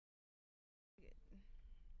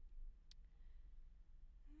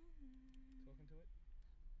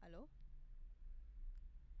Hello?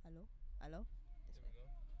 Hello? Hello? This There way. we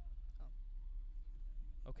go. Oh.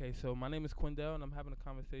 Okay, so my name is Quindell, and I'm having a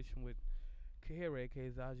conversation with Kahira, aka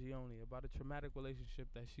Zajioni, about a traumatic relationship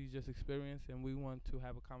that she's just experienced, and we want to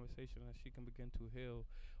have a conversation that she can begin to heal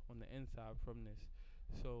on the inside from this.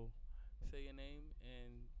 So, say your name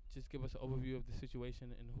and just give us an overview of the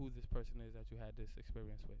situation and who this person is that you had this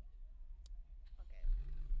experience with. Okay.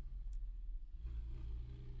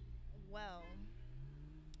 Well,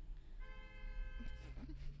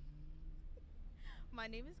 my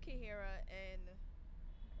name is Kahira, and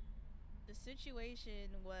the situation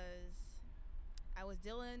was I was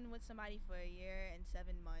dealing with somebody for a year and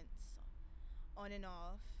 7 months, on and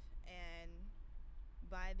off, and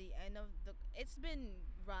by the end of the, it's been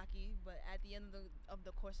rocky, but at the end of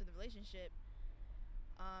the course of the relationship,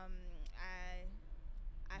 um, I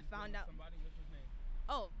I You dealing found with out. somebody? What's his name?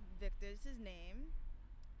 Oh, Victor's his name,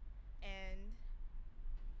 and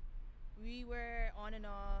we were on and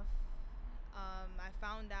off. I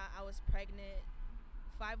found out I was pregnant,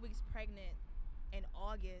 5 weeks pregnant, in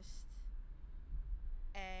August,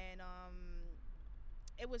 and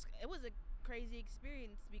it was a crazy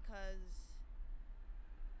experience because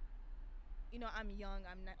I'm young.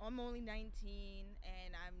 I'm only 19,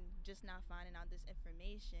 and I'm just now finding out this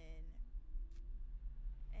information,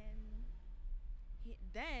 and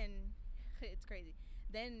then it's crazy.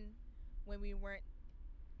 Then when we weren't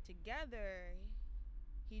together,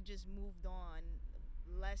 he just moved on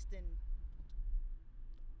less than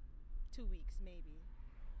 2 weeks, maybe.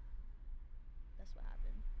 That's what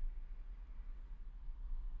happened.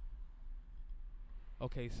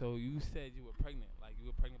 Okay, so you said you were pregnant. Like you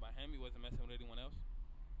were pregnant by him. You wasn't messing with anyone else.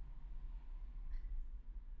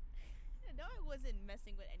 No, I wasn't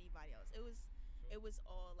messing with anybody else. It was Sure. it was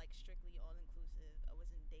all like strictly all inclusive. I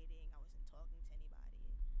wasn't dating. I wasn't talking to anybody.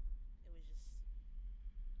 It was just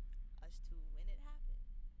us two, and it happened.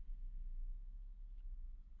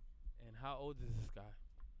 And how old is this guy?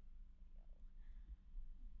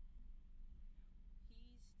 Yo.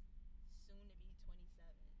 He's soon to be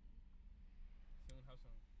 27 Soon. How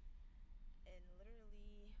soon? in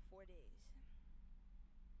literally 4 days.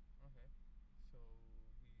 Okay. So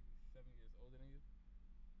he's 7 years older than you.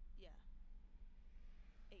 Yeah,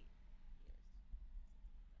 8 years.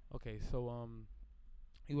 Okay, so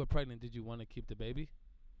you were pregnant. Did you want to keep the baby?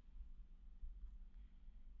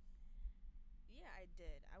 Yeah, I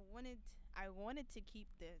did. I wanted to keep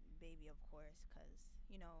the baby, of course, cuz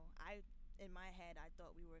I in my head I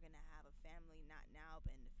thought we were going to have a family, not now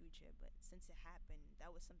but in the future, but since it happened,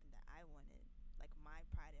 that was something that I wanted, like my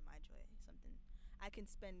pride and my joy, something I can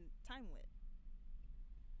spend time with.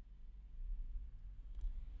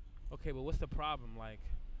 Okay, but what's the problem? Like,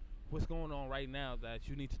 what's going on right now that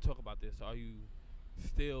you need to talk about this? Are you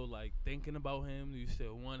still like thinking about him? Do you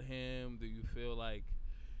still want him? Do you feel like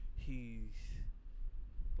he's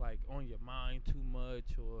like on your mind too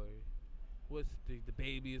much, or what's the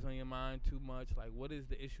baby is on your mind too much? Like, what is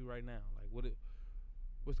the issue right now? Like,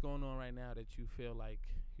 what's going on right now that you feel like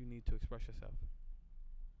you need to express yourself?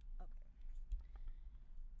 Okay.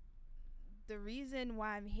 The reason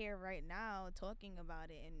why I'm here right now talking about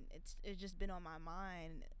it, and it's just been on my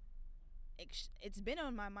mind. It's been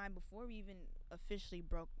on my mind before we even officially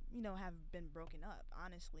have been broken up,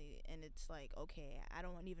 honestly. And it's like, okay, I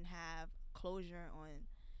don't even have closure on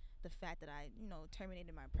the fact that I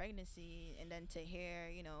terminated my pregnancy, and then to hear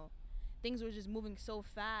things were just moving so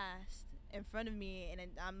fast in front of me, and then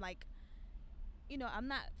I'm like, I'm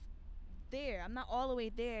not there. I'm not all the way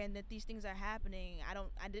there, and that these things are happening.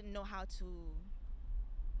 I didn't know how to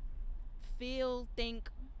feel, think,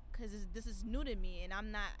 because this is new to me, and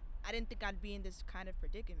I didn't think I'd be in this kind of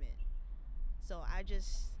predicament. So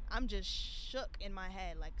I'm just shook in my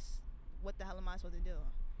head, like, what the hell am I supposed to do?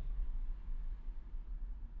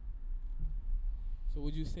 So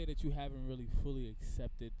would you say that you haven't really fully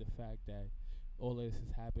accepted the fact that all of this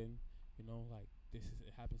has happened? You know, like it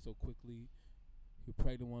happened so quickly. You're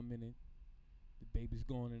pregnant 1 minute, the baby's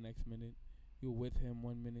gone the next minute. You're with him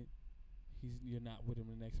 1 minute, you're not with him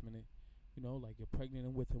the next minute. You know, like you're pregnant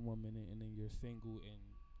and with him 1 minute, and then you're single and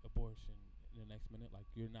abortion in the next minute. Like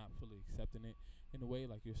you're not fully accepting it in a way.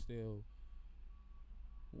 Like you're still,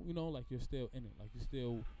 like you're still in it. Like you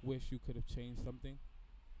still wish you could have changed something.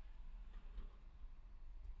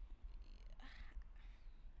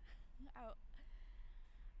 I,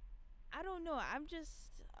 I don't know. I'm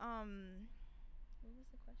just what was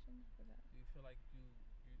the question? I forgot. Do you feel like you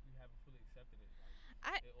haven't fully accepted it?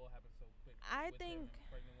 I Like it all happened so quick. You're I with him, think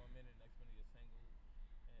pregnant 1 minute, next minute you're single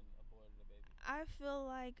and aborted the baby. I feel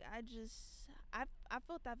like I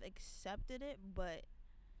felt I've accepted it, but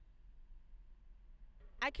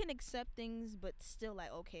I can accept things, but still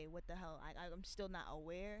like, okay, what the hell? I'm still not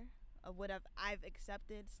aware of what I've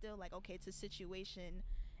accepted. Still like, okay, it's a situation,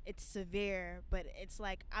 it's severe, but it's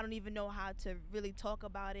like I don't even know how to really talk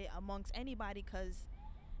about it amongst anybody because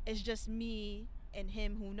it's just me and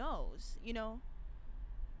him who knows,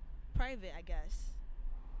 private, I guess.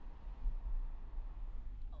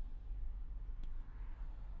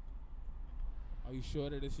 Are you sure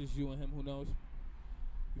that it's just you and him who knows?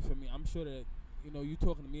 You feel me? I'm sure that you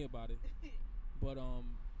talking to me about it, but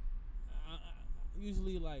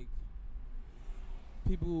usually like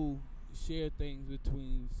people share things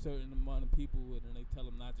between certain amount of people and then they tell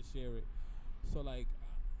them not to share it. So like,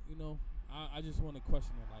 you know, I just want to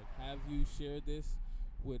question it. Like, have you shared this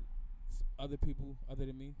with other people other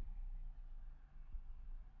than me?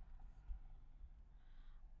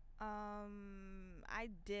 I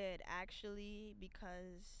did actually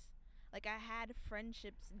because like I had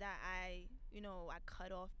friendships that I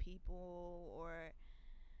cut off people or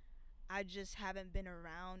I just haven't been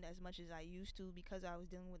around as much as I used to because I was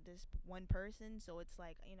dealing with this one person. So it's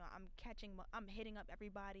like, I'm hitting up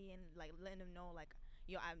everybody and like letting them know like,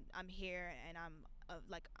 I'm here and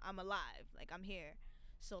I'm alive, like I'm here.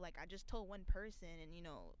 So like I just told one person and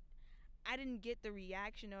I didn't get the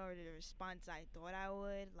reaction or the response I thought I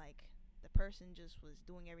would. Like the person just was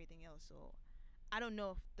doing everything else. So I don't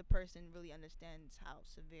know if the person really understands how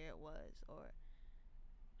severe it was or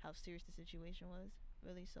how serious the situation was.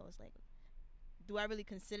 Really, so it's like, do I really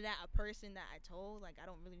consider that a person that I told? Like I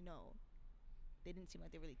don't really know. They didn't seem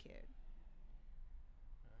like they really cared.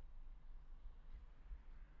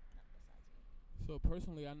 Not besides me. So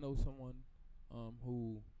personally, I know someone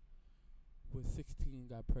who was 16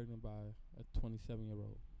 got pregnant by a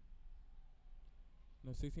 27-year-old.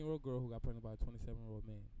 16-year-old girl who got pregnant by a 27-year-old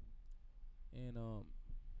man, and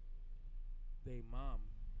they mom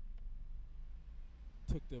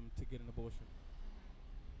took them to get an abortion.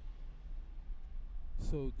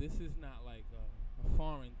 So this is not like a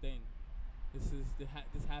foreign thing. This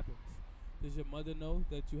happens. Does your mother know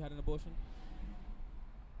that you had an abortion?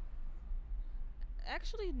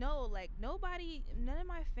 Actually, no. Like nobody, none of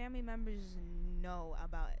my family members know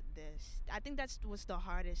about this. I think that's what's the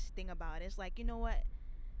hardest thing about it. It's like, you know what,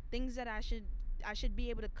 things that I should be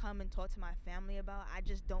able to come and talk to my family about. I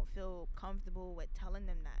just don't feel comfortable with telling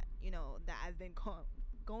them that. That I've been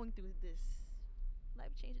going through this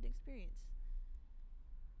life changing experience.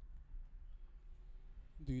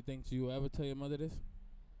 Do you think you will ever tell your mother this?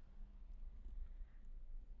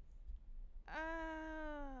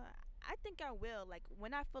 I think I will. Like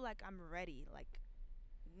when I feel like I'm ready. Like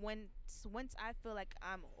once I feel like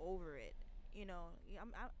I'm over it.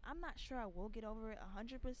 I'm not sure I will get over it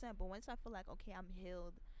 100%. But once I feel like okay, I'm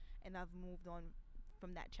healed, and I've moved on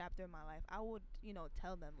from that chapter in my life, I would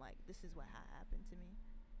tell them like this is what happened to me.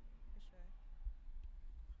 For sure.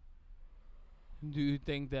 Do you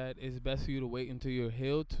think that it's best for you to wait until you're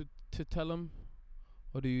healed to tell them,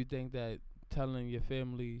 or do you think that telling your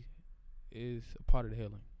family is a part of the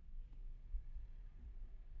healing?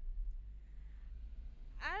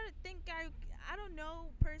 I don't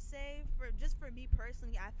know per se. For me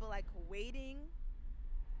personally, I feel like waiting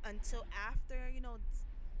until after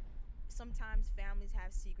sometimes families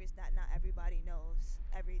have secrets that not everybody knows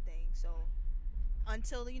everything. So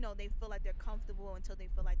until they feel like they're comfortable, until they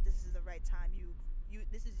feel like this is the right time,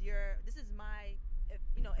 this is my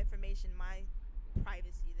information, my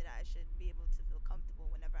privacy that I should be able to feel comfortable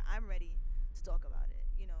whenever I'm ready to talk about it.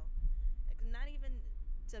 Like, not even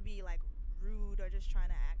to be like rude or just trying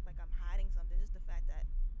to act like I'm hiding something. Just the fact that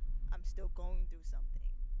I'm still going through something.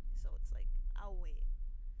 So it's like I'll wait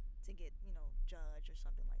to get judged or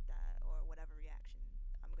something like that, or whatever reaction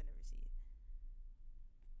I'm gonna receive.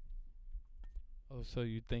 Oh, so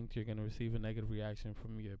you think you're gonna receive a negative reaction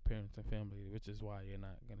from your parents and family, which is why you're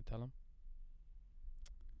not gonna tell them?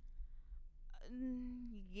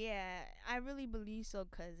 Yeah, I really believe so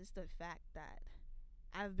because it's the fact that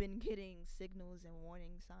I've been getting signals and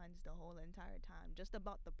warning signs the whole entire time, just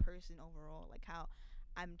about the person overall, like how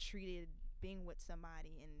I'm treated being with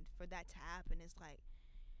somebody, and for that to happen, it's like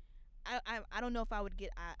I don't know if I would get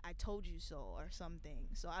I told you so or something.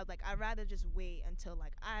 So I'd rather just wait until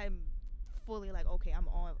like I'm fully like okay, I'm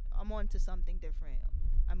on to something different.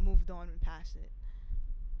 I moved on and past it.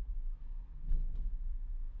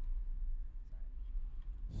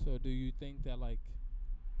 So do you think that like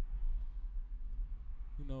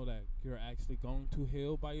that you're actually going to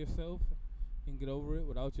heal by yourself and get over it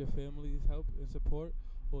without your family's help and support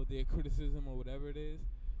or their criticism or whatever it is?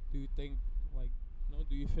 Do you think like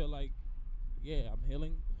do you feel like yeah, I'm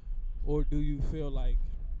healing, or do you feel like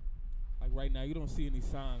right now you don't see any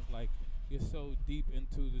signs like you're so deep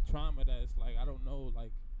into the trauma that it's like I don't know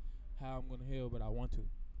like how I'm gonna heal, but I want to.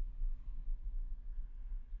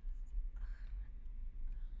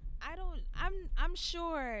 I'm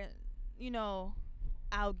sure, you know,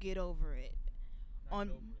 I'll get over it. Not get On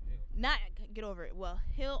over it. Heal. Not get over it. Well,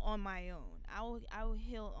 heal on my own. I will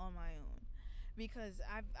heal on my own because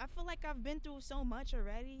I feel like I've been through so much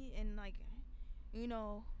already, and like, you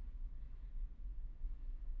know,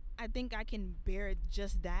 I think I can bear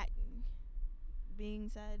just that. Being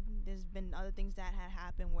said, there's been other things that had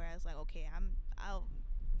happened where it's like, okay,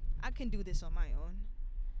 I can do this on my own.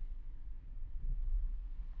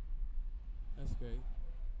 That's great.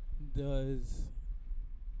 Does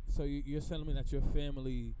so you're telling me that your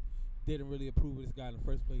family didn't really approve of this guy in the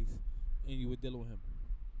first place, and you were dealing with him?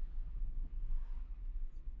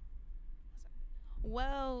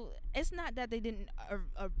 Well, it's not that they didn't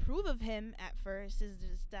approve of him at first. It's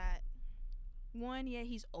just that one, yeah,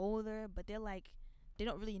 he's older, but they're like, they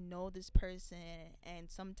don't really know this person,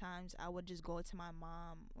 and sometimes I would just go to my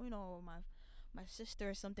mom, my sister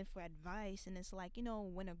or something for advice, and it's like,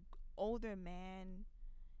 when a older man,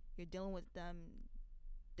 you're dealing with them,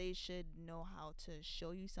 they should know how to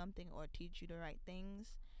show you something or teach you the right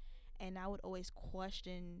things, and I would always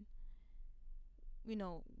question,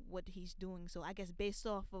 what he's doing. So I guess based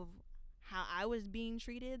off of how I was being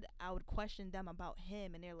treated, I would question them about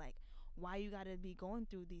him, and they're like, why you gotta be going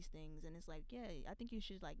through these things? And it's like, yeah, I think you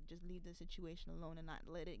should like just leave the situation alone and not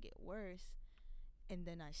let it get worse. And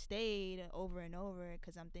then I stayed over and over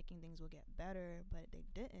because I'm thinking things will get better, but they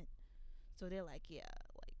didn't. So they're like, yeah,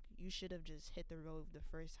 like you should have just hit the road the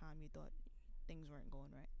first time you thought things weren't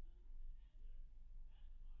going right.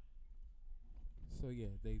 So yeah,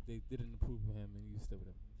 they didn't approve of him, and you still with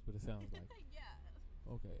him. That's what it sounds like.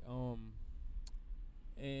 Okay.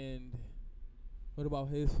 And what about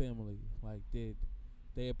his family? Like, did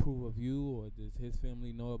they approve of you, or does his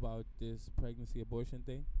family know about this pregnancy abortion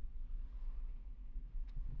thing?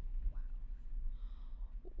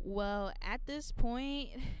 Well, at this point,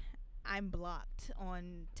 I'm blocked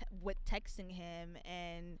on with texting him,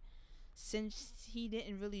 and since he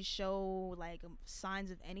didn't really show like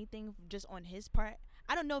signs of anything just on his part,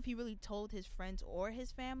 I don't know if he really told his friends or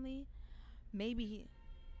his family. Maybe he,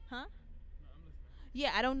 huh? No, I'm listening.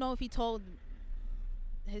 Yeah, I don't know if he told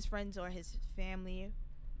his friends or his family,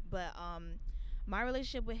 but my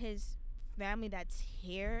relationship with his family that's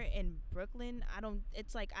here in Brooklyn, I don't.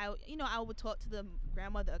 It's like I would talk to the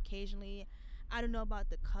grandmother occasionally. I don't know about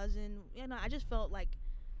the cousin. I just felt like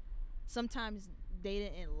sometimes they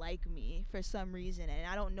didn't like me for some reason, and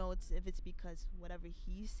I don't know if it's because whatever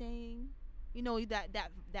he's saying,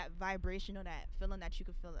 that vibration or that feeling that you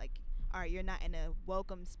could feel like, all right, you're not in a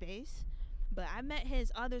welcome space. But I met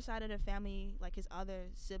his other side of the family, like his other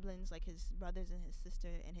siblings, like his brothers and his sister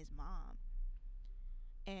and his mom,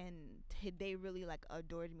 and they really like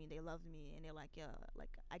adored me. They loved me, and they're like, yeah,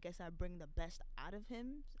 like I guess I bring the best out of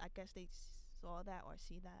him. I guess they saw that or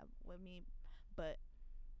see that with me, but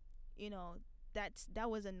you know that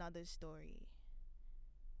was another story.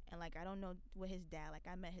 And like I don't know with his dad. Like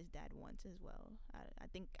I met his dad once as well. I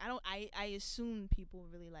think I don't. I assume people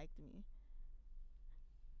really liked me.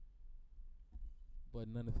 But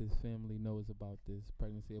none of his family knows about this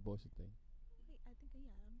pregnancy abortion thing. Wait, I think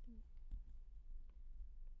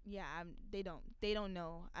yeah. They don't. They don't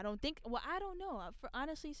know. I don't think. Well, I don't know. For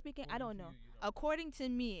honestly speaking, I don't know. You don't. According to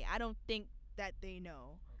me, I don't think that they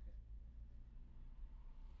know.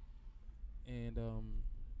 And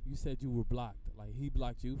you said you were blocked. Like he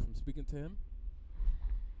blocked you from speaking to him.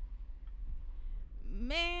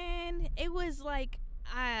 Man, it was like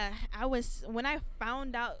I was when I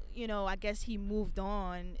found out, I guess he moved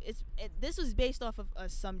on. This was based off of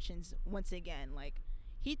assumptions once again. Like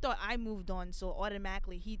he thought I moved on, so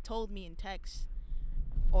automatically he told me in text,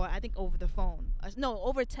 or I think over the phone. No,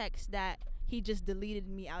 over text, that he just deleted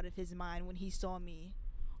me out of his mind when he saw me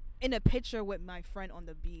in a picture with my friend on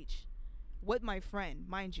the beach. With my friend,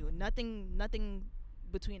 mind you, nothing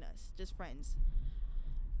between us, just friends.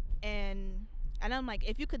 And I'm like,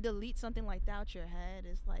 if you could delete something like that out your head,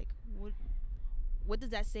 it's like, what does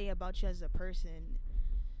that say about you as a person?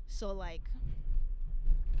 So like,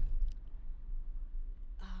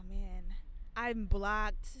 oh man, I'm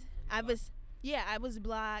blocked. I was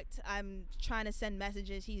blocked. I'm trying to send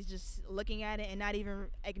messages. He's just looking at it and not even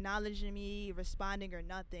acknowledging me, responding or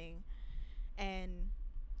nothing. And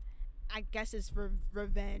I guess it's for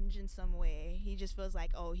revenge in some way. He just feels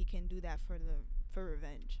like, oh, he can do that for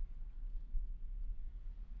revenge.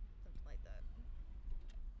 Something like that.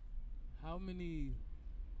 How many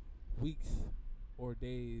weeks or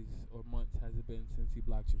days or months has it been since he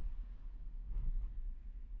blocked you?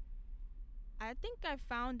 I think I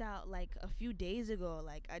found out like a few days ago.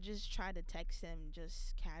 Like I just tried to text him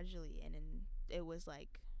just casually, and then it was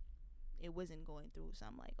like it wasn't going through. So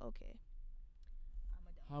I'm like, okay,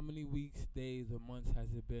 I'm a How dumb. many weeks, days, or months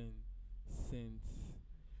has it been since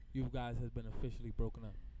you guys has been officially broken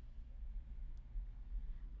up?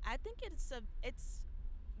 I think it's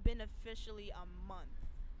been officially a month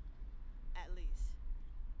at least.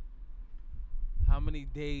 How many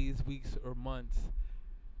days, weeks, or months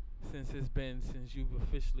since it's been since you've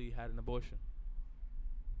officially had an abortion?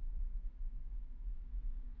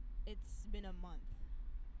 It's been a month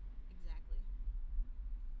exactly.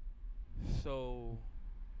 So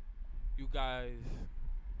you guys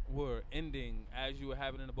were ending as you were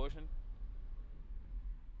having an abortion?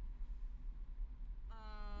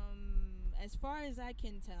 As far as I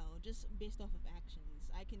can tell, just based off of actions,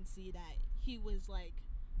 I can see that he was like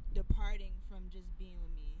departing from just being with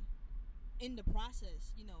me in the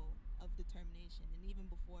process, of determination, and even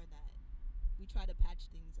before that, we tried to patch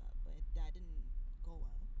things up, but that didn't go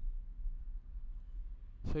well.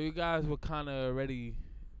 So you guys were kind of already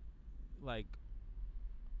like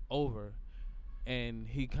over, and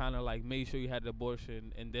he kind of like made sure you had the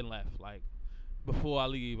abortion and then left. Like, before I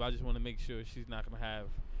leave, I just want to make sure she's not gonna have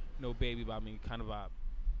no baby by me, kind of vibe.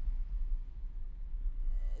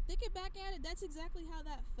 Thinking back at it, that's exactly how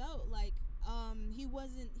that felt. Like, he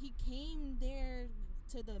wasn't. He came there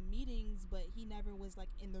to the meetings, but he never was like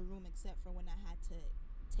in the room except for when I had to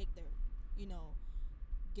take the, you know,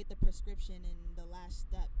 get the prescription and the last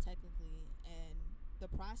step technically, and the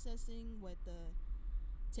processing with the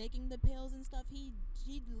taking the pills and stuff. He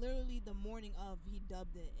literally the morning of he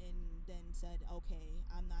dubbed it and then said, "Okay,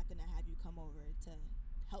 I'm not gonna have you come over to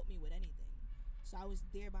help me with anything." So I was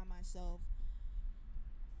there by myself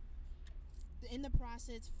in the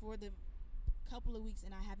process for the couple of weeks,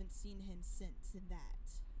 and I haven't seen him since that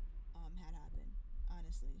had happened.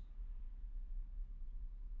 Honestly,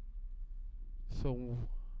 So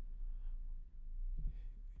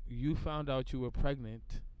you found out you were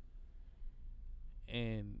pregnant,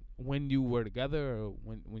 and when you were together, or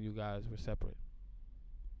when you guys were separate?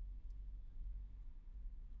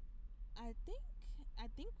 I think I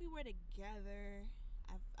think we were together.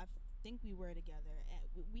 I think we were together.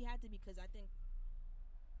 We had to because I think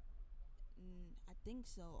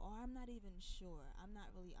so, or I'm not even sure. I'm not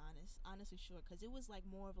really honestly sure, because it was like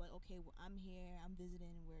more of like, okay, I'm here, I'm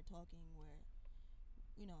visiting, we're talking, we're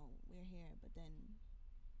here. But then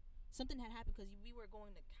something had happened because we were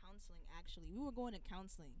going to counseling. Actually, we were going to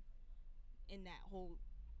counseling in that whole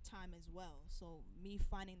time as well. So me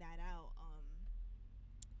finding that out,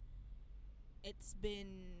 it's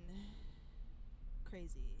been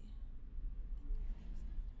crazy.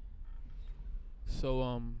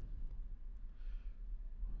 So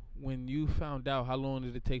when you found out, how long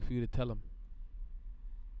did it take for you to tell him?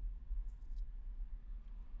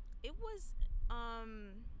 It was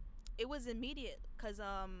um it was immediate because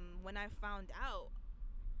when I found out,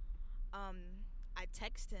 I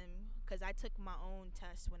text him because I took my own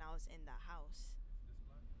test when I was in the house.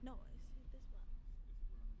 No, it's this block.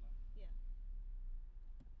 Yeah.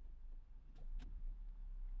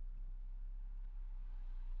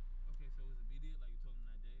 Okay, so it was immediate, like you told him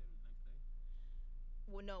that day or the next day?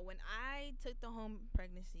 Well, no, when I took the home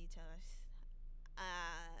pregnancy test,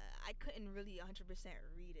 I couldn't really 100%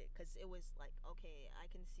 read it because it was like, okay, I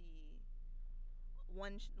can see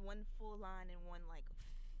one full line and one like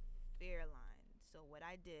fair line. So what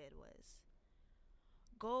I did was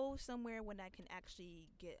go somewhere when I can actually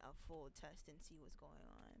get a full test and see what's going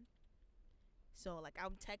on. So like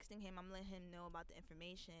I'm texting him, I'm letting him know about the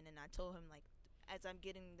information, and I told him like as I'm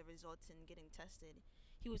getting the results and getting tested,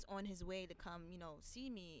 he was on his way to come, see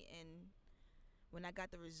me. And when I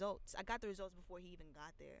got the results before he even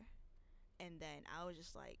got there. And then I was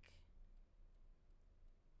just like,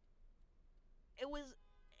 it was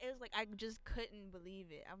it was like I just couldn't believe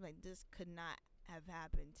it. I'm like, this could not have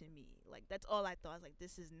happened to me. Like that's all I thought. I was like,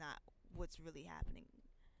 this is not what's really happening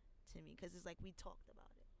to me, because it's like we talked about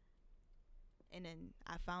it. And then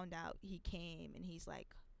I found out he came and he's like,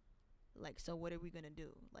 so what are we gonna do?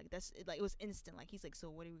 Like that's it, like it was instant. Like he's like, so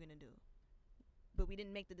what are we gonna do? But we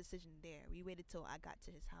didn't make the decision there. We waited till I got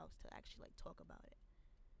to his house to actually like talk about it.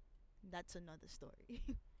 That's another story.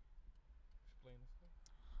 Explain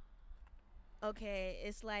this. Okay,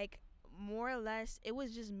 it's like more or less it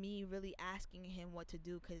was just me really asking him what to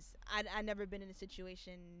do, because I never been in a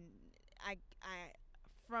situation. I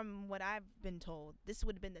from what I've been told, this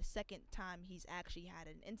would have been the second time he's actually had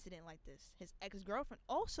an incident like this. His ex-girlfriend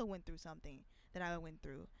also went through something that I went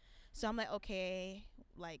through. So I'm like, okay,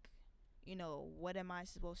 like, what am I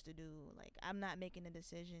supposed to do? Like, I'm not making a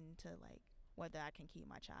decision to like whether I can keep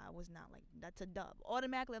my child. I was not like, that's a dub.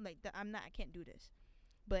 Automatically, I'm like, I'm not. I can't do this.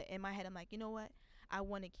 But in my head, I'm like, you know what? I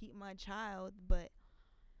want to keep my child, but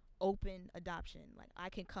open adoption. Like, I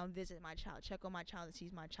can come visit my child, check on my child, and see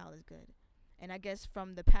if my child is good. And I guess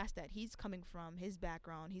from the past that he's coming from, his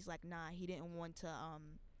background, he's like, nah, he didn't want to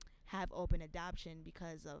have open adoption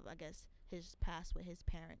because of, I guess, his past with his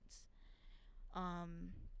parents.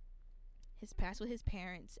 Um, his past with his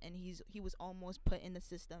parents, and he was almost put in the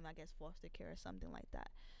system, I guess, foster care or something like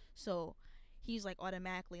that. So he's like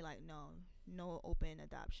automatically like, no open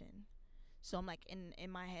adoption. So I'm like,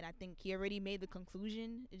 in my head, I think he already made the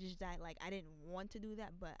conclusion. It's just that, like, I didn't want to do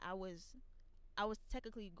that, but I was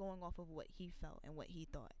technically going off of what he felt and what he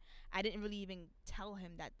thought. I didn't really even tell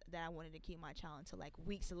him that I wanted to keep my child until like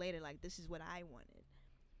weeks later. Like, this is what I wanted.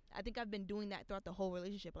 I think I've been doing that throughout the whole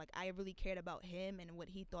relationship. Like, I really cared about him and what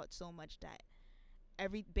he thought so much that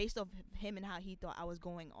based off him and how he thought, I was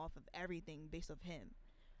going off of everything based off him.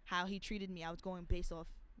 How he treated me, I was going based off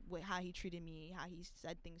how he treated me, how he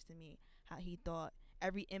said things to me, how he thought.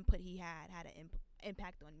 Every input he had an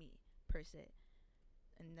impact on me per se,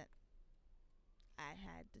 and that I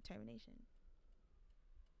had determination.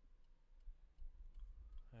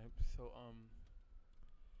 Right. So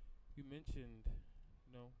you mentioned,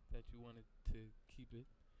 that you wanted to keep it,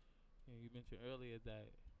 and you mentioned earlier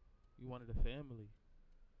that you wanted a family.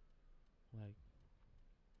 Like,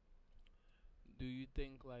 do you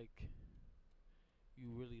think like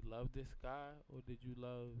you really love this guy, or did you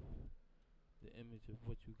love the image of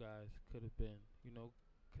what you guys could have been?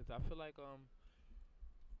 Because I feel like a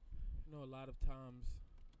lot of times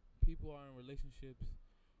people are in relationships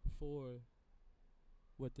for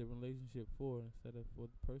what the relationship for instead of for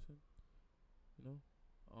the person. You know,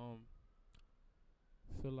 um.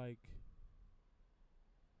 So like,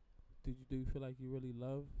 do you feel like you really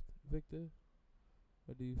loved Victor,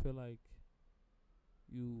 or do you feel like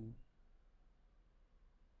you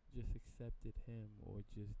just accepted him, or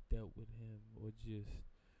just dealt with him, or just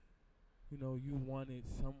you wanted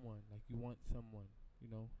someone, like you want someone,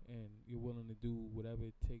 and you're willing to do whatever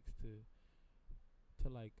it takes to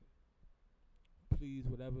like please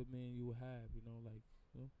whatever man you have, like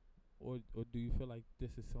or do you feel like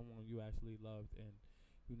this is someone you actually loved and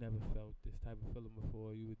you never felt this type of feeling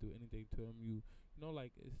before? You would do anything to him.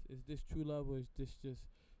 Like is this true love, or is this just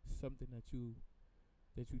something that you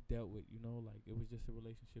dealt with? Like it was just a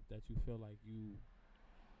relationship that you feel like you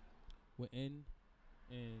were in,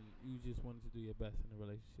 and you just wanted to do your best in a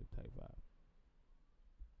relationship type vibe.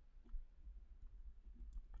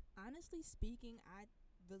 Honestly speaking, I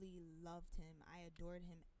really loved him. I adored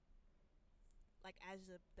him. Like, as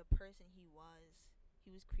the person he was. He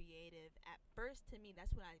was creative. At first, to me,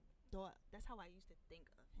 that's what I thought. That's how I used to think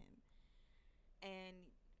of him. And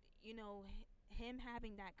him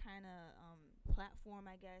having that kind of platform,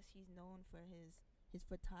 I guess he's known for his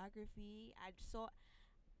photography. I saw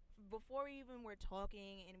before we even were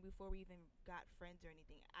talking and before we even got friends or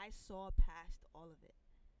anything. I saw past all of it.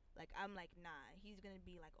 Like, I'm like, nah, he's gonna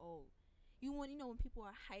be like, oh, when people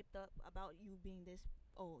are hyped up about you being this,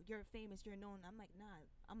 oh, you're famous, you're known. I'm like, nah.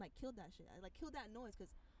 I'm like, kill that shit. I like kill that noise,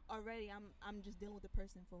 because already I'm just dealing with the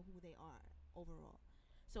person for who they are overall.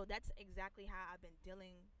 So that's exactly how I've been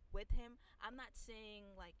dealing with him. I'm not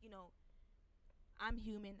saying like, I'm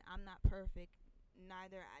human. I'm not perfect.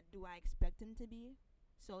 Neither do I expect him to be.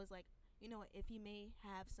 So it's like, if he may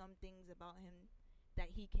have some things about him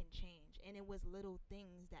that he can change, and it was little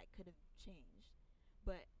things that could have changed.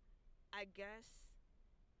 But I guess,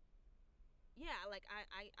 yeah, like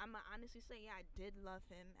I'm gonna honestly say, yeah, I did love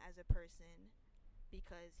him as a person,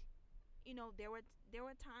 because there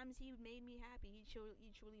were times he made me happy. He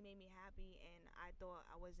truly made me happy, and I thought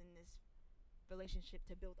I was in this relationship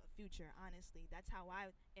to build a future. Honestly, that's how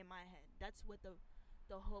I, in my head, that's what the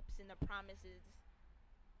hopes and the promises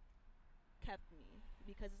kept me,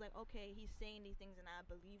 because it's like, okay, he's saying these things and I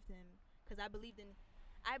believed him, because I believe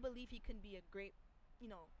he can be a great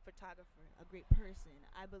photographer, a great person.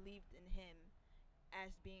 I believed in him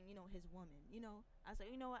as being his woman. I was like,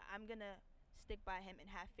 what, I'm gonna stick by him and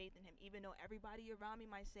have faith in him, even though everybody around me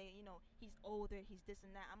might say, he's older, he's this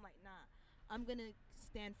and that. I'm like, nah, I'm gonna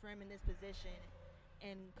stand firm in this position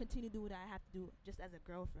and continue to do what I have to do just as a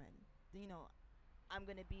girlfriend. I'm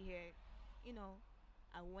gonna be here.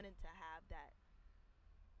 I wanted to have that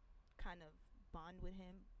kind of bond with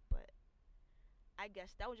him, but I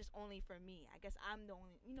guess that was just only for me. I guess I'm the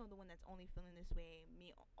only, the one that's only feeling this way.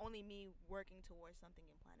 Only me working towards something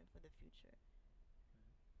and planning for the future.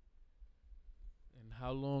 And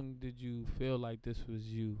how long did you feel like this was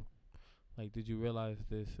you? Like, did you realize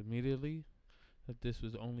this immediately, that this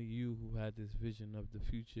was only you who had this vision of the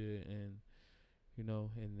future, and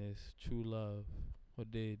in this true love, or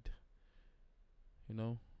did, you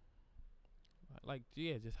know, like,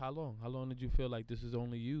 yeah, just how long? How long did you feel like this is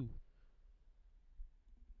only you?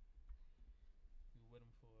 You were with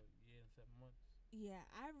him for a year and 7 months. Yeah,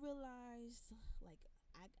 I realized like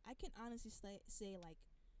I can honestly say like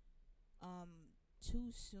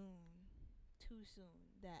too soon, too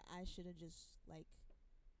soon that I should have just like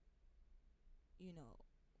you know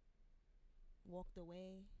walked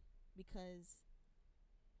away because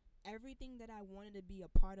everything that I wanted to be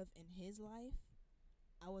a part of in his life,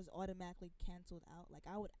 I was automatically canceled out. Like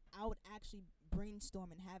I would actually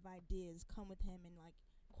brainstorm and have ideas, come with him and like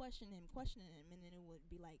question him, and then it would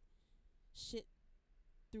be like shit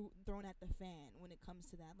thrown at the fan when it comes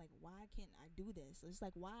to that. Like, why can't I do this? It's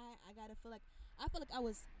like why I gotta feel like I feel like I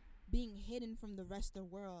was being hidden from the rest of the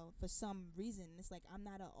world for some reason. It's like I'm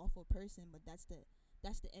not an awful person, but that's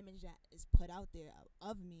the image that is put out there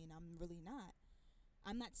of me, and I'm really not.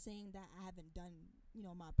 I'm not saying that I haven't done,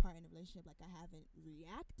 my part in the relationship, like I haven't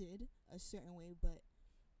reacted a certain way, but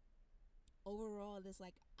overall, it's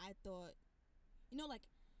like I thought, like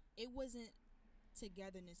it wasn't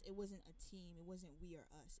togetherness, it wasn't a team, it wasn't we or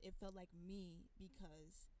us. It felt like me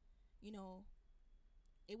because, you know,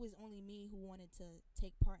 it was only me who wanted to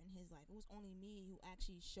take part in his life. It was only me who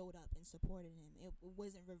actually showed up and supported him. It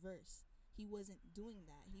wasn't reverse. He wasn't doing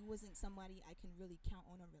that. He wasn't somebody I can really count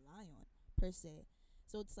on or rely on per se.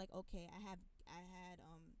 So it's like okay, I had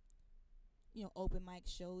open mic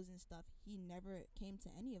shows and stuff. He never came to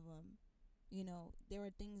any of them. There were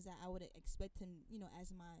things that I would expect him,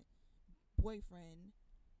 as my boyfriend,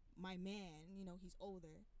 my man, he's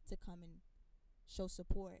older, to come and show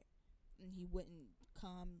support, and he wouldn't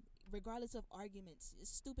come regardless of arguments,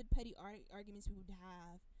 stupid petty arguments we would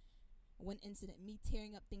have. One incident, me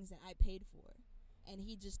tearing up things that I paid for, and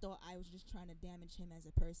he just thought I was just trying to damage him as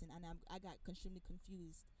a person, and I got extremely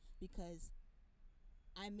confused because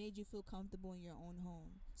I made you feel comfortable in your own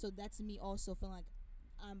home. So that's me also feeling like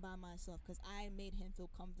I'm by myself because I made him feel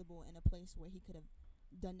comfortable in a place where he could have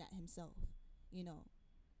done that himself, you know.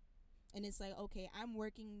 And it's like, okay, I'm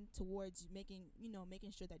working towards making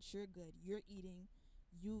sure that you're good, you're eating,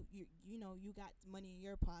 you got money in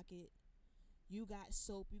your pocket, you got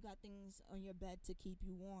soap, you got things on your bed to keep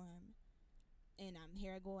you warm. And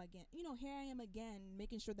here I go again. Here I am again,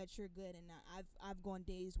 making sure that you're good. And I've gone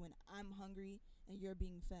days when I'm hungry and you're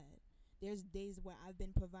being fed. There's days where I've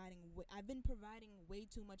been providing way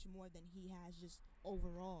too much more than he has just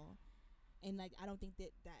overall. And like I don't think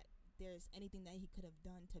that there's anything that he could have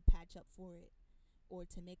done to patch up for it or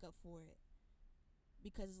to make up for it,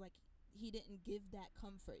 because like he didn't give that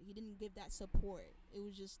comfort. He didn't give that support. It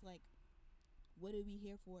was just like, what are we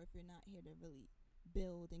here for if you're not here to really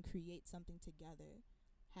build and create something together?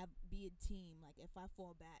 Be a team. Like if I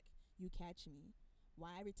fall back, you catch me.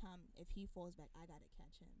 Why every time if he falls back, I gotta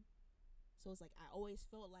catch him? So it's like I always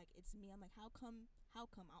felt like it's me. I'm like, how come?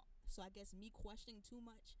 So I guess me questioning too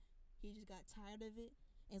much, he just got tired of it.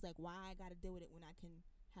 And it's like, why I gotta deal with it when I can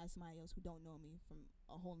have somebody else who don't know me from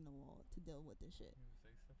a hole in the wall to deal with this shit. You would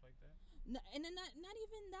say stuff like that. No, and then not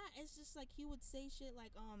even that. It's just like he would say shit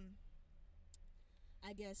like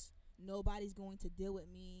I guess nobody's going to deal with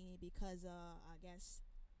me because I guess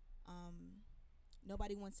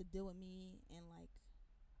nobody wants to deal with me, and like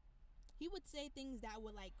he would say things that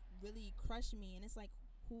would like really crush me, and it's like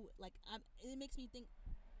it makes me think,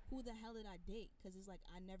 who the hell did I date? Because it's like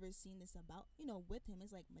I never seen this about with him.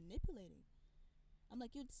 It's like manipulating. I'm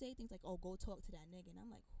like, you'd say things like, oh, go talk to that nigga, and I'm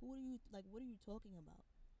like, who are you, like, what are you talking about?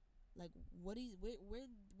 Like, what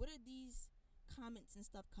are these comments and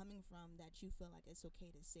stuff coming from that you feel like it's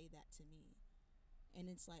okay to say that to me? And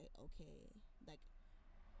it's like, okay, like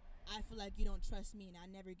I feel like you don't trust me, and I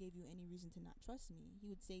never gave you any reason to not trust me. He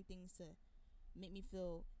would say things to make me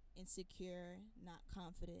feel insecure, not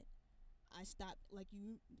confident. I stopped, like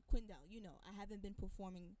you, Quindell, I haven't been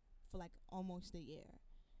performing for like almost a year,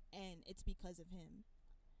 and it's because of him.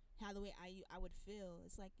 How the way I would feel,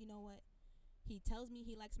 it's like, you know what? He tells me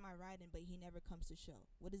he likes my writing, but he never comes to show.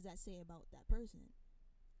 What does that say about that person?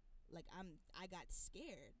 Like I got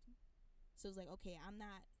scared. So it's like, okay, I'm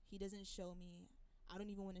not, he doesn't show me. I don't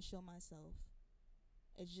even want to show myself.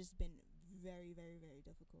 It's just been very, very, very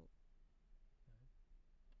difficult.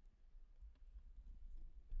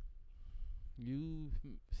 You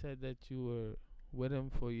said that you were with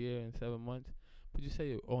him for a year and 7 months, but you say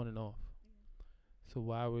you're on and off. So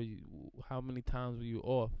why were you? How many times were you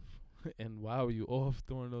off, and why were you off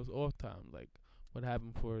during those off times? Like, what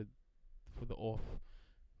happened for the off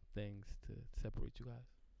things to separate you guys?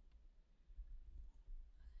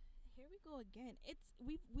 Here we go again.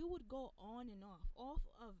 We would go on and off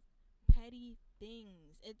of petty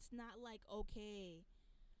things. It's not like, okay,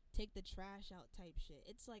 take the trash out type shit.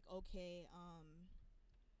 It's like, okay,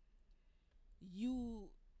 you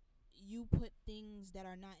you put things that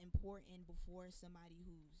are not important before somebody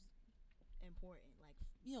who's important. Like,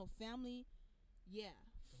 family, yeah,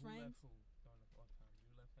 So who friends. left who during the off time?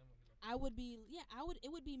 You left him or he left I would be, yeah, I would. It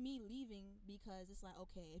would be me leaving because it's like,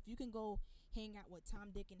 okay, if you can go hang out with Tom,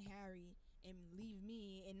 Dick, and Harry and leave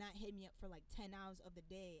me and not hit me up for like 10 hours of the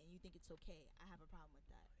day, and you think it's okay, I have a problem with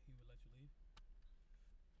that. he would let you leave?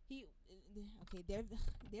 He okay. There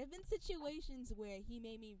have been situations where he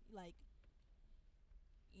made me like,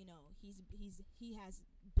 he has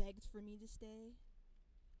begged for me to stay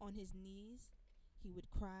on his knees. He would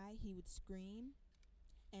cry. He would scream,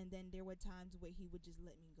 and then there were times where he would just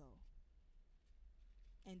let me go.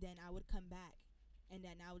 And then I would come back, and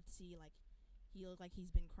then I would see like he looked like he's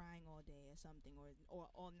been crying all day or something, or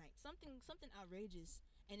all night, something outrageous.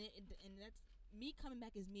 And that's me coming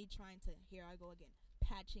back is me trying to, here I go again,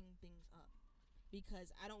 patching things up,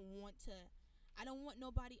 because I don't want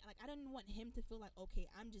nobody, like, I don't want him to feel like, okay,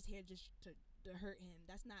 I'm just here just to hurt him.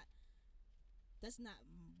 That's not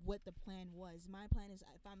what the plan was. My plan is,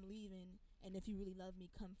 if I'm leaving and if you really love me,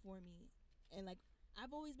 come for me. And like,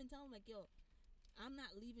 I've always been telling him, like, yo, I'm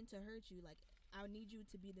not leaving to hurt you. Like, I need you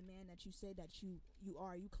to be the man that you say that you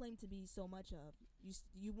are. You claim to be so much of.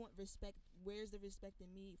 You want respect. Where's the respect in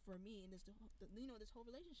me for me in this whole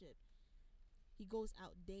relationship? He goes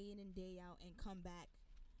out day in and day out and come back,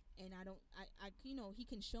 and I don't. He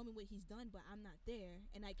can show me what he's done, but I'm not there,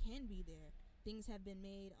 and I can be there. Things have been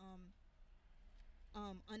made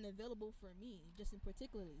unavailable for me, just in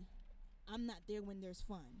particularly. I'm not there when there's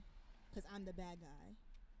fun, cause I'm the bad guy.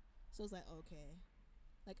 So it's like, okay,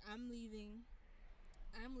 like, I'm leaving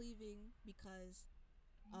because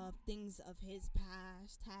of things of his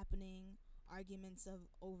past happening, arguments of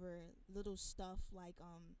over little stuff like,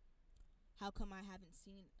 how come I haven't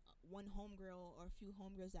seen one homegirl or a few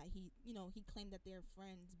homegirls that he claimed that they're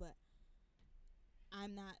friends, but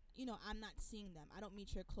I'm not seeing them. I don't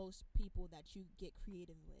meet your close people that you get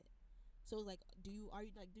creative with. So like, do you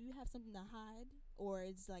have something to hide, or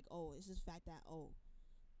it's like, oh, it's just fact that, oh,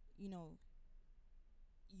 you know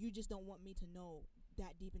you just don't want me to know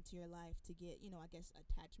that deep into your life to get, I guess,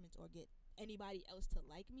 attachments, or get anybody else to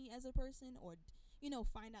like me as a person, or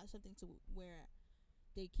find out something to where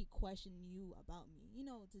they keep questioning you about me,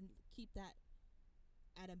 to keep that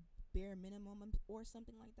at a bare minimum, or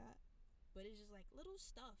something like that. But it's just like little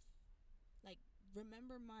stuff, like,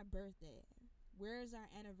 remember my birthday, where's our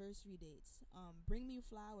anniversary dates, bring me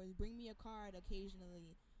flowers, bring me a card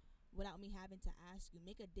occasionally without me having to ask you,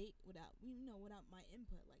 make a date without my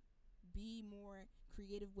input. Like, be more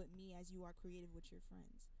creative with me as you are creative with your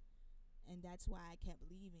friends. And that's why I kept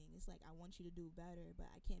leaving. It's like, I want you to do better, but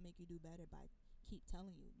I can't make you do better by keep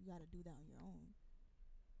telling you. You got to do that on your own.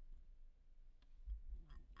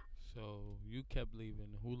 So you kept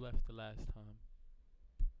leaving. Who left the last time?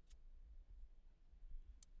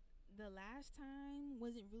 The last time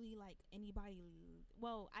wasn't really like anybody.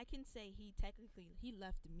 Well, I can say he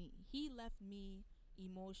left me. He left me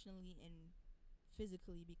emotionally and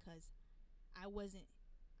physically, because I wasn't.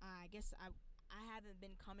 I guess I haven't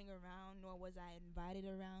been coming around, nor was I invited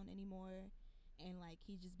around anymore, and like,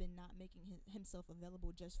 he just been not making himself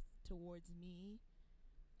available just towards me.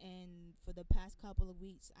 And for the past couple of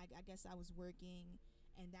weeks, I guess I was working,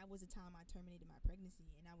 and that was the time I terminated my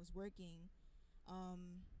pregnancy, and I was working.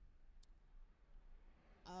 Um,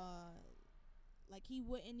 uh, like, he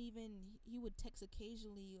would text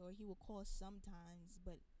occasionally, or he would call sometimes,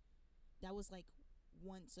 but that was like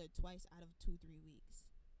once or twice out of 2-3 weeks.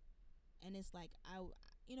 And it's like, I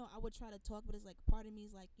would try to talk, but it's like, part of me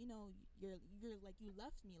is like, you're like, you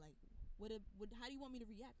left me, like, how do you want me to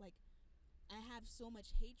react? Like, I have so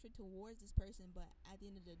much hatred towards this person, but at the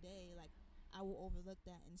end of the day, like, I will overlook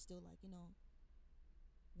that and still, like,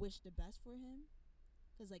 wish the best for him.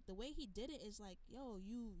 Cause like, the way he did it is like, yo,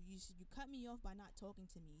 you cut me off by not talking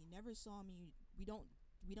to me. You never saw me. We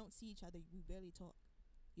don't see each other. We barely talk.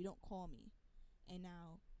 You don't call me, and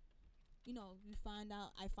now,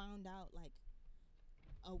 I found out like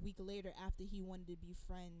a week later, after he wanted to be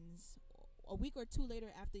friends, a week or two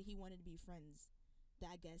later after he wanted to be friends, that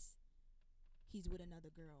I guess he's with another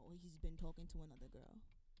girl, or he's been talking to another girl,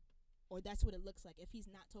 or that's what it looks like. If he's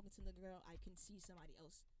not talking to the girl, I can see somebody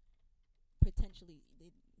else potentially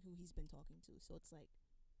who he's been talking to. So it's like,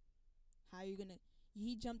 how are you gonna?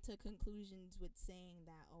 He jumped to conclusions with saying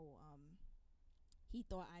that, oh, he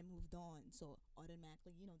thought I moved on, so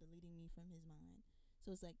automatically, deleting me from his mind.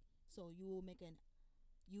 So it's like, so you will make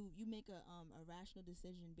you make a rational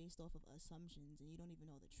decision based off of assumptions, and you don't even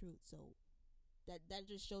know the truth. So That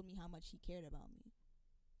just showed me how much he cared about me.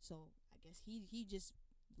 So I guess he just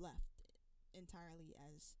left entirely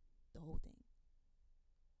as the whole thing,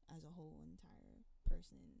 as a whole entire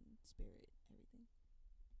person, spirit, everything.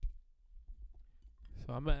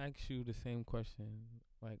 So I'm gonna ask you the same question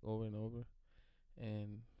like over and over,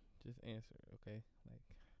 and just answer, okay? Like,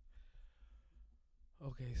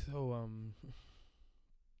 okay, so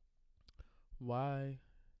why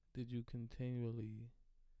did you continually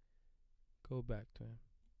go back to him?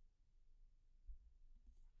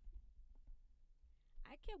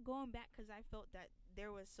 I kept going back because I felt that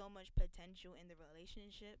there was so much potential in the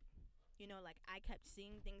relationship. You know, like I kept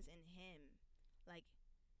seeing things in him, like,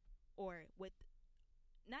 or with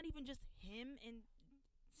not even just him and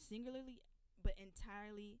singularly, but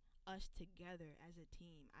entirely us together as a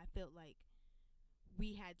team. I felt like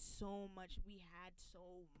we had so much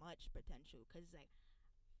potential because like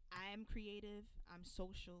I'm creative, I'm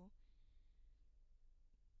social.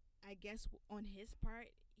 I guess on his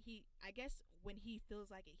part, I guess when he feels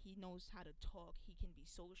like it, he knows how to talk, he can be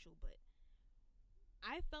social, but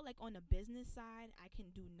I felt like on the business side, I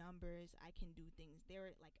can do numbers, I can do things.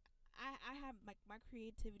 There, like I have like my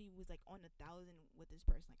creativity was like on 1,000 with this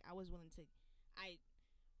person. Like I was willing to, I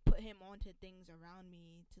put him onto things around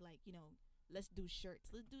me to like let's do shirts,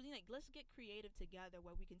 let's do like let's get creative together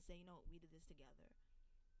where we can say we did this together,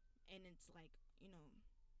 and it's like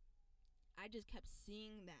I just kept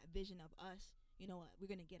seeing that vision of us. You know what? We're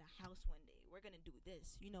gonna get a house one day. We're gonna do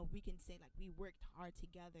this. We can say like we worked hard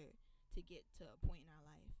together to get to a point in our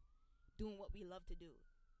life, doing what we love to do,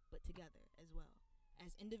 but together as well.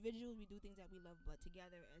 As individuals, we do things that we love, but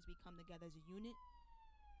together, as we come together as a unit,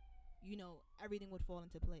 everything would fall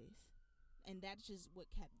into place. And that's just what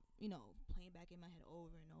kept, playing back in my head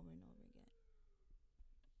over and over and over again.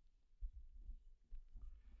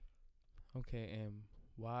 Okay, and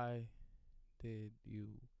why did you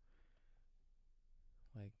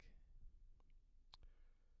like?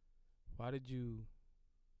 Why did you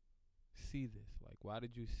see this? Like, why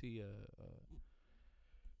did you see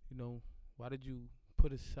you know, why did you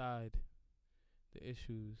put aside the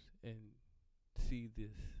issues and see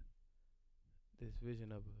this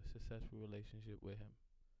vision of a successful relationship with him?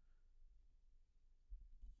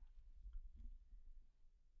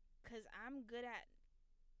 Cause I'm good at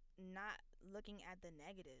not looking at the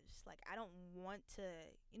negatives. Like I don't want to,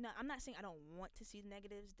 I'm not saying I don't want to see the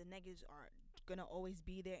negatives. The negatives are gonna always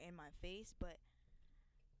be there in my face, but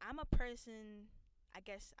I'm a person. I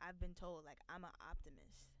guess I've been told like I'm an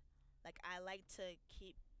optimist. Like I like to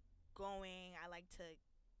keep going. I like to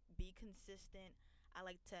be consistent. I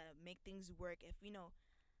like to make things work. If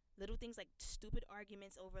little things like stupid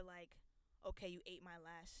arguments over like, okay, you ate my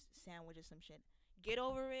last sandwich or some shit. Get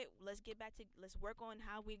over it. Let's work on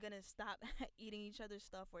how we're gonna stop eating each other's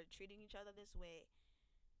stuff or treating each other this way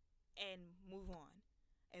and move on.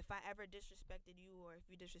 If I ever disrespected you or if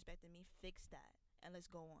you disrespected me, fix that and let's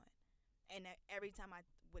go on. And every time I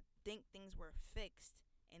would think things were fixed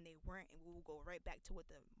and they weren't, and we will go right back to what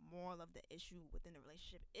the moral of the issue within the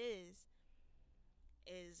relationship is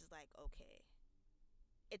like, okay,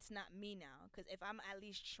 it's not me now. Because if I'm at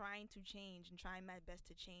least trying to change and trying my best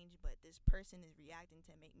to change, but this person is reacting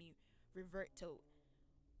to make me revert to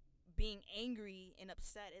being angry and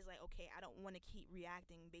upset, is like, okay, I don't want to keep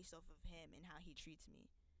reacting based off of him and how he treats me.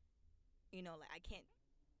 Like I can't,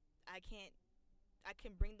 I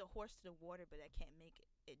can bring the horse to the water, but I can't make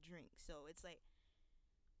it drink. So it's like,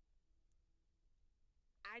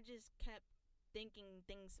 I just kept thinking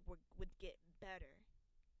things would get better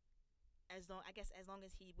as long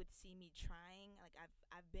as he would see me trying. Like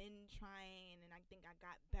I've been trying and I think I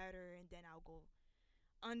got better, and then I'll go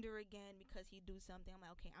under again because he do something. I'm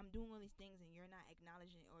like, okay, I'm doing all these things and you're not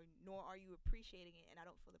acknowledging it, or nor are you appreciating it, and I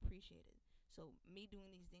don't feel appreciated. So me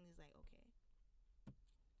doing these things is like, okay,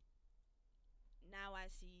 now I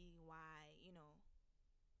see why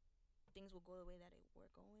things will go the way that they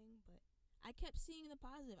were going. But I kept seeing the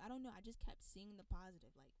positive. I don't know, I just kept seeing the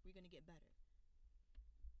positive, like we're gonna get better.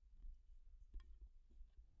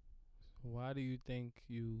 Why do you think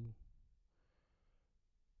you?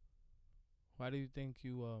 Why do you think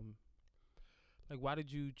you like? Why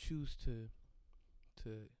did you choose to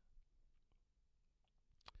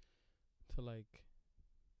like?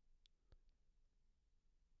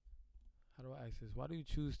 How do I ask this? Why do you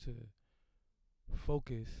choose to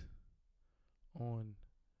focus on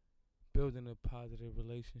building a positive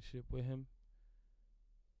relationship with him,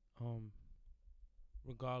 um,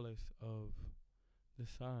 regardless of the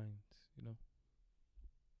signs? You know.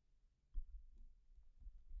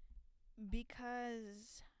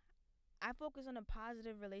 Because I focus on a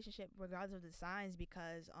positive relationship regardless of the signs,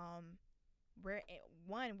 because we're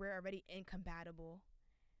already incompatible,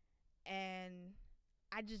 and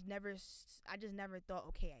I just never thought,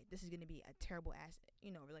 okay, this is gonna be a terrible ass,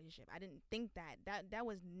 relationship. I didn't think that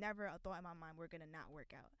was never a thought in my mind. We're gonna not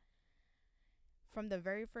work out. From the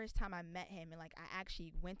very first time I met him, and like I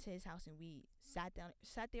actually went to his house and we sat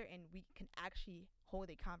there, and we can actually hold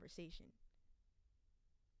a conversation.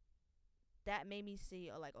 That made me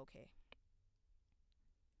see, like, okay,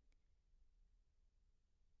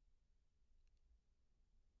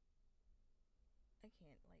 I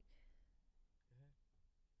can't, like, Go ahead.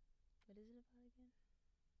 what is it about again?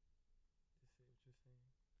 Just say what you're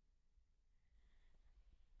saying.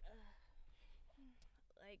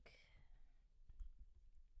 Like,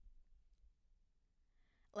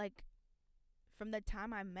 like from the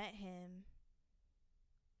time I met him,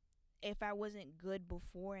 if I wasn't good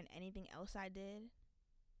before in anything else I did,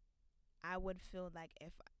 I would feel like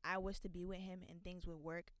if I was to be with him and things would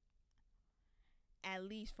work, at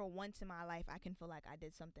least for once in my life, I can feel like I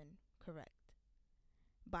did something correct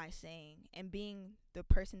by saying and being the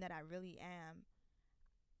person that I really am,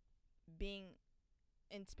 being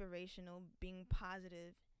inspirational, being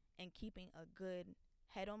positive, and keeping a good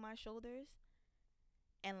head on my shoulders.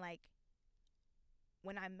 And like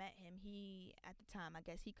when I met him, he at the time, I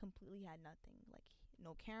guess he completely had nothing. Like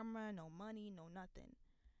no camera, no money, no nothing.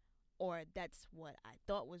 Or that's what I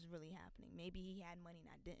thought was really happening. Maybe he had money and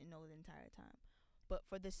I didn't know the entire time. But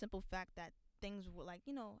for the simple fact that things were like,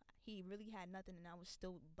 he really had nothing and I was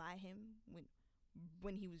still by him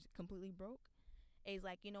when he was completely broke. It's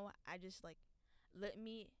like, what, I just like let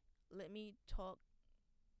me talk,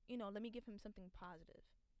 let me give him something positive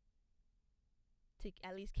to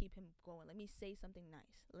at least keep him going. Let me say something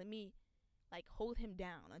nice. Let me like hold him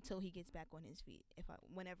down until he gets back on his feet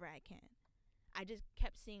whenever I can. I just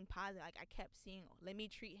kept seeing positive. Like I kept seeing, let me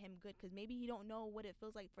treat him good, because maybe he don't know what it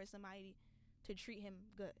feels like for somebody to treat him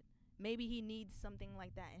good. Maybe he needs something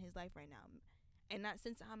like that in his life right now. And not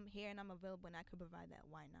since I'm here and I'm available and I could provide that,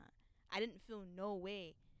 why not? I didn't feel no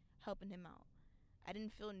way helping him out. I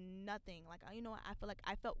didn't feel nothing. Like, I feel like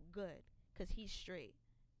I felt good because he's straight.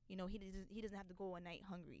 He doesn't have to go a night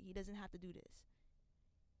hungry. He doesn't have to do this.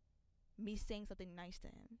 Me saying something nice to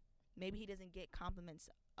him. Maybe he doesn't get compliments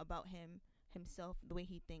about himself, the way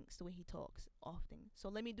he thinks, the way he talks often. So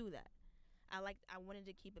let me do that. I wanted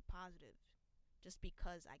to keep it positive just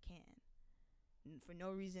because I can. For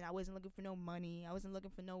no reason. I wasn't looking for no money. I wasn't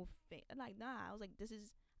looking for no fame. Like, nah, I was like,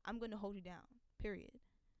 I'm going to hold you down. Period.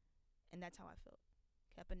 And that's how I felt.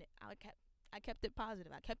 I kept it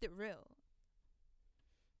positive. I kept it real.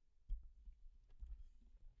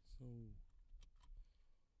 So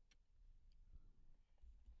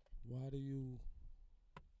why do you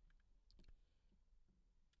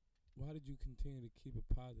why did you continue to keep it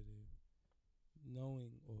positive,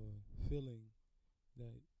 knowing or feeling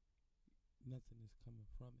that nothing is coming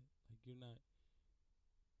from it? Like you're not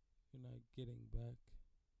getting back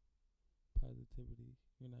positivity.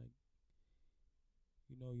 You're not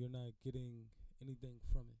getting anything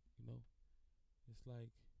from it. It's like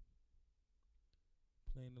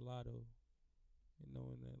playing the lotto and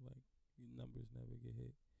knowing that like your numbers never get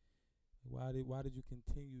hit. Why did you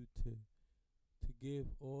continue to give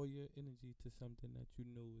all your energy to something that you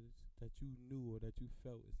knew or that you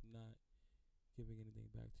felt is not giving anything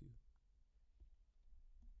back to you?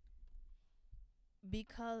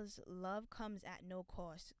 Because love comes at no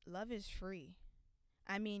cost. Love is free.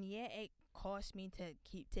 I mean, yeah, it cost me to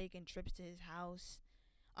keep taking trips to his house,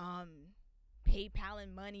 um,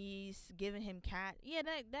 PayPaling monies, giving him cat. Yeah,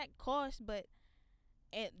 that cost, but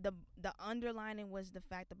the underlining was the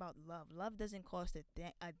fact about love. Love doesn't cost a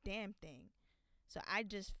damn thing. So I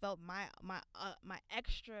just felt my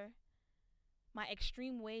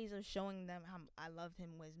extreme ways of showing them how I loved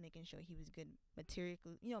him was making sure he was good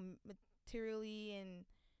materially, and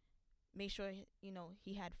make sure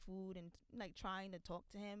he had food, and like trying to talk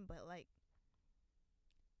to him, but like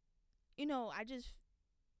I just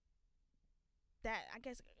that I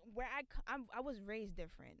guess where I was raised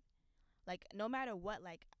different. Like no matter what,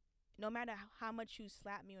 like no matter how much you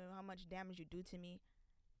slap me or how much damage you do to me,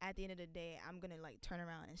 at the end of the day, I'm gonna like turn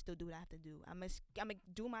around and still do what I have to do. I'm gonna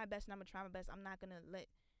do my best and I'm gonna try my best. I'm not gonna let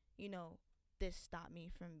you know this stop me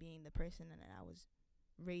from being the person that I was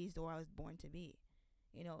raised or I was born to be.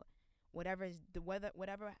 You know, whatever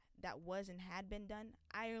that was and had been done,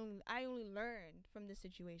 I only learned from this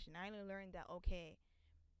situation. I only learned that, okay,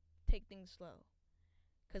 take things slow.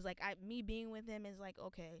 Cause like me being with him is like,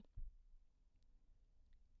 okay,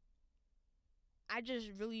 I just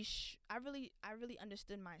I really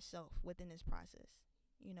understood myself within this process.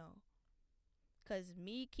 You know, Cause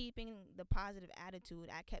me keeping the positive attitude,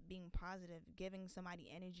 I kept being positive, giving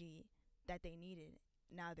somebody energy that they needed.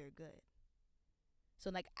 Now they're good. So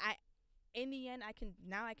like in the end, I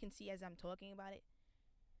can see as I'm talking about it,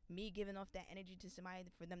 me giving off that energy to somebody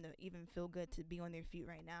for them to even feel good to be on their feet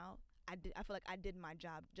right now. I feel like I did my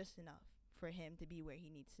job just enough for him to be where he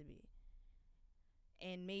needs to be.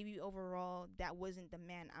 And maybe overall that wasn't the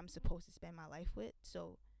man I'm supposed to spend my life with.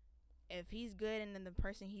 So if he's good and then the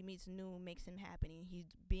person he meets new makes him happy and he's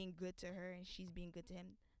being good to her and she's being good to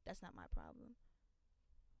him, that's not my problem.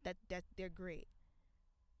 That they're great.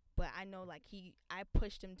 But I know like I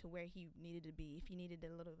pushed him to where he needed to be. If he needed a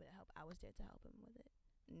little bit of help, I was there to help him with it.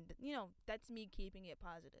 And that's me keeping it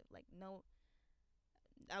positive. Like no,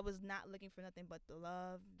 I was not looking for nothing but the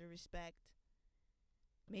love, the respect,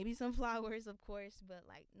 maybe some flowers, of course, but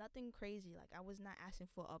like nothing crazy. Like I was not asking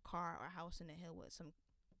for a car or a house in the hill with some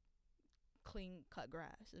clean cut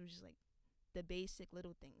grass. It was just like the basic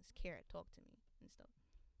little things. Care, talk to me and stuff.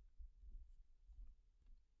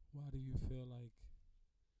 Why do you feel like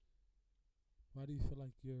why do you feel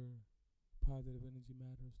like your positive energy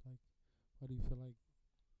matters? Like why do you feel like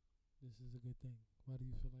this is a good thing? Why do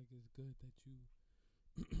you feel like it's good that you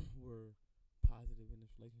were positive in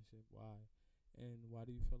this relationship? Why? And why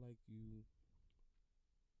do you feel like you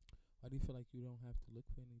don't have to look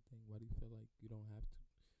for anything? Why do you feel like you don't have to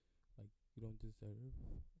you don't deserve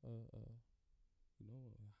a a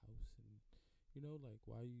house and like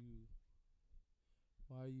why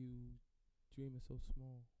are you dreaming so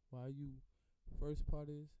small? Why are you first part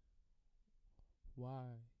is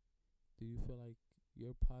why do you feel like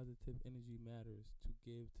your positive energy matters to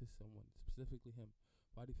give to someone, specifically him?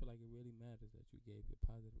 Why do you feel like it really matters that you gave your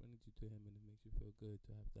positive energy to him and it makes you feel good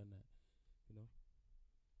to have done that? You know?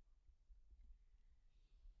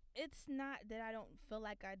 It's not that I don't feel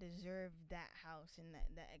like I deserve that house and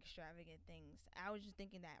that extravagant things. I was just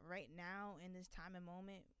thinking that right now in this time and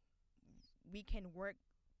moment, we can work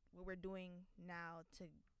what we're doing now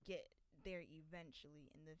to get there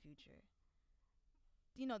eventually in the future.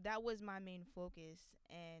 That was my main focus.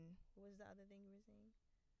 And what was the other thing you were saying?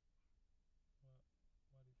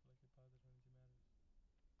 Why do you feel like your positive energy matters?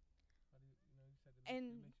 Why do you said it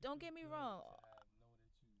And makes you don't feel get me good wrong. to have know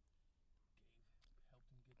that you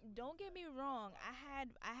helped him get to where Don't he's get at. me wrong. I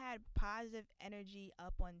had positive energy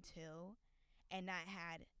up until, and I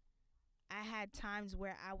had times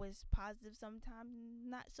where I was positive, sometimes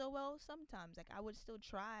not so well, sometimes like I would still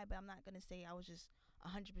try, but I'm not going to say I was just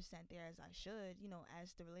 100% there as I should.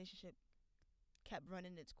 As the relationship kept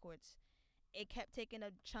running its course, it kept taking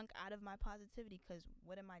a chunk out of my positivity, cuz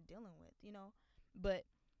what am I dealing with? But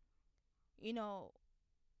you know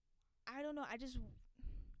I don't know, I feel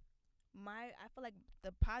like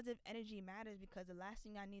the positive energy matters, because the last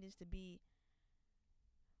thing I need is to be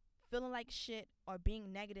feeling like shit or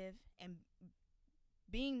being negative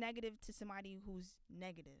to somebody who's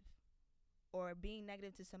negative, or being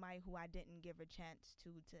negative to somebody who I didn't give a chance to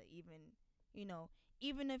even, you know,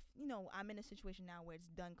 even if, I'm in a situation now where it's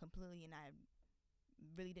done completely and I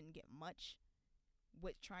really didn't get much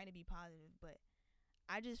with trying to be positive, but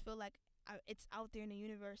I just feel like it's out there in the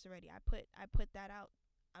universe already. I put that out.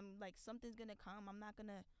 I'm like, something's gonna come. I'm not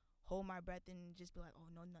gonna hold my breath and just be like, oh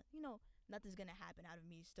no, nothing's gonna happen out of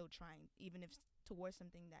me still trying, even if towards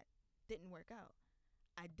something that didn't work out.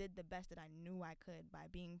 I did the best that I knew I could by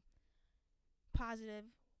being positive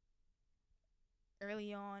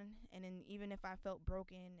early on, and then even if I felt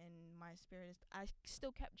broken and my spirit I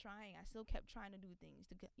still kept trying. I still kept trying to do things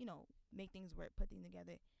to make things work, put things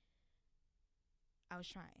together. I was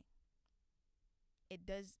trying. It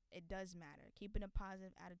does matter. Keeping a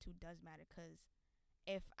positive attitude does matter, cuz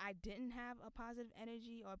if I didn't have a positive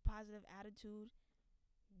energy or positive attitude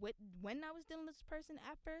when I was dealing with this person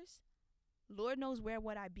at first, Lord knows where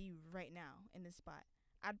would I be right now in this spot.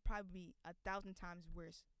 I'd probably be 1,000 times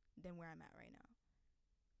worse than where I'm at right now.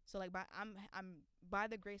 So like, I'm by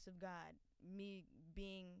the grace of God, me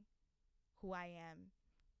being who I am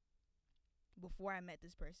before I met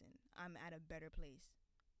this person, I'm at a better place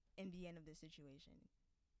in the end of this situation.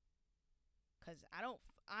 Cause I don't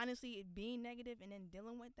honestly, being negative and then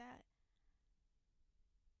dealing with that,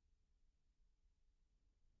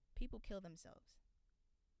 people kill themselves,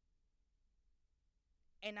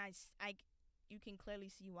 and you can clearly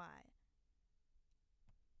see why.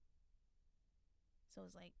 So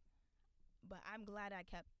it's like, but I'm glad I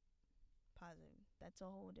kept positive. That's a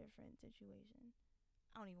whole different situation.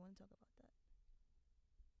 I don't even want to talk about that.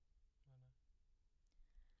 Why not?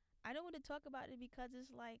 I don't want to talk about it because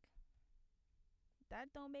it's like,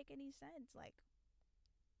 that don't make any sense. Like,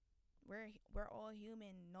 we're all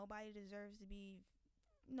human. Nobody deserves to be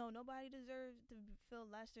no, nobody deserves to feel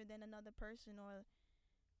lesser than another person or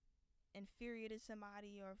inferior to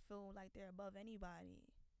somebody or feel like they're above anybody.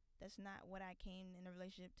 That's not what I came in a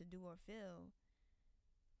relationship to do or feel.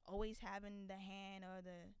 Always having the hand or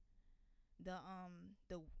the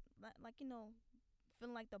like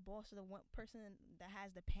feeling like the boss of the one person that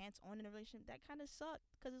has the pants on in a relationship, that kind of sucked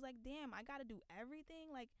because it's like, damn, I gotta do everything.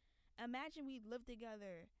 Like, imagine we lived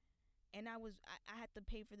together and I had to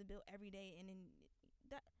pay for the bill every day, and then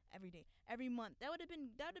that every day, every month. That would have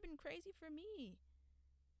been crazy for me.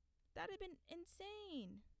 That'd have been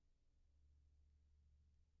insane.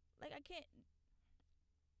 Like, I can't.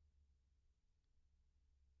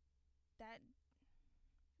 That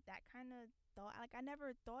that kind of thought. Like, I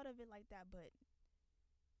never thought of it like that, but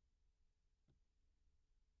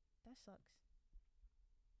that sucks.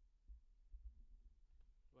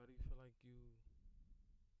 Why do you feel like like,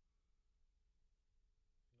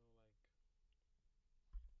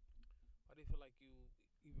 why do you feel like you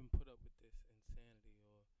even put up with this insanity,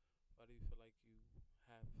 or why do you feel like you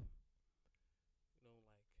have, like,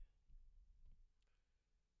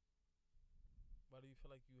 why do you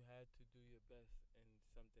feel like you had to do your best in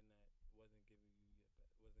something that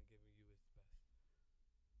wasn't giving you its best?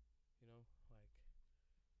 Like,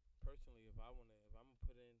 personally, if I'm gonna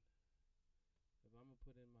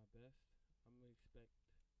put in my best, I'm gonna expect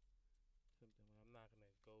something. Like, I'm not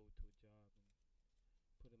gonna go to a job and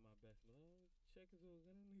put in my best. But, check is all.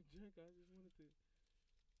 I don't need check.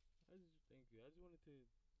 I just thank you. I just wanted to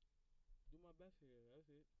do my best here. That's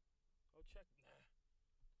it. Oh, check. Nah,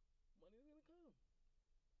 money's gonna come.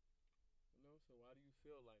 So why do you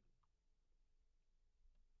feel like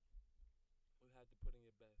you had to put in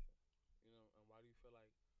your best? And why do you feel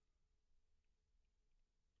like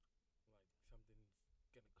something's gonna come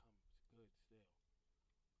good still? But because it is, because you put in your best.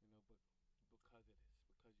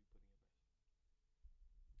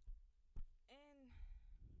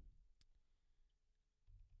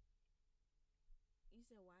 And you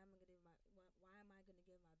said, why am I gonna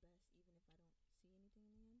give my best even if I don't see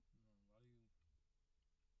anything in the end?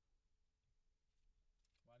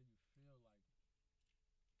 No, why do you feel like,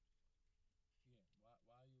 yeah,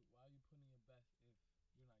 why are you putting your best if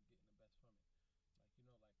you're not getting the best from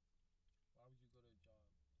it? Like, why would you go to a job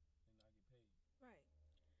and not get paid? Right.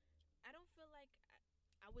 I don't feel like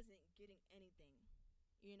I wasn't getting anything.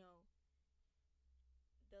 You know,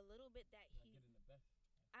 the little bit that You're not getting the best.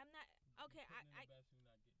 I'm not okay. You're putting in the best and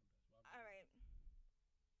you're not getting the best. Why would All right.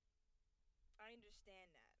 I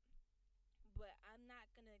understand that, but I'm not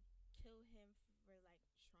gonna kill him for like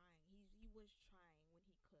trying. He was trying when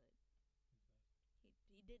he could.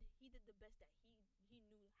 his best? He did the best that he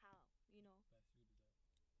knew how. Best you deserve.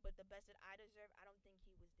 But the best that I deserve, I don't think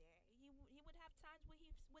he was there. He would have times where he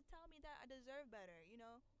would tell me that I deserve better.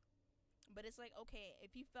 But it's like, okay,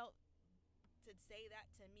 if he felt to say that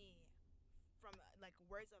to me from like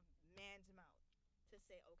words of man's mouth, to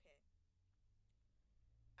say, okay,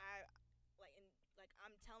 I like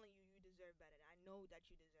I'm telling you, you deserve better. I know that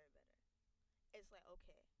you deserve better. It's like,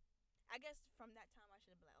 okay, I guess from that time I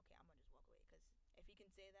should have been like, okay, I'm gonna just walk away, because if he can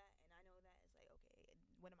say that and I know that, it's like, okay,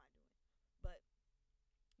 what am I doing? But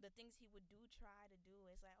the things he would try to do,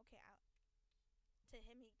 is like, okay, to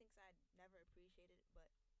him, he thinks I never appreciated it, but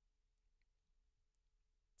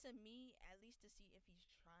to me, at least, to see if he's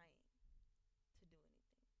trying to do anything.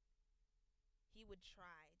 He would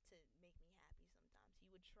try to make me happy sometimes. He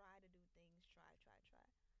would try to do things, try.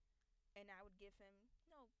 And I would give him,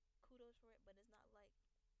 kudos for it, but it's not like,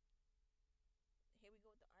 here we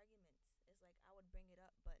go with the arguments. It's like, I would bring it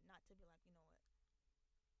up, but not to be like, you know what?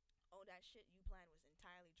 Oh, that shit you planned was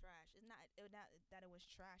entirely trash. Not that it was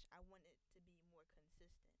trash. I want it to be more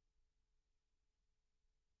consistent.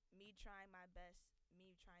 Me trying my best,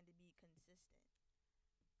 me trying to be consistent.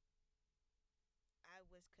 I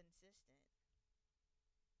was consistent.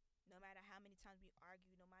 No matter how many times we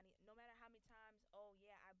argued, no matter how many times, oh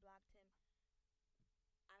yeah, I blocked him.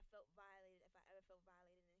 I felt violated. If I ever felt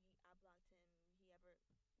violated, and I blocked him.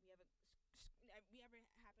 We ever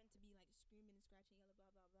happened to be like screaming and scratching, yelling,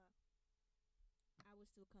 blah blah blah. I would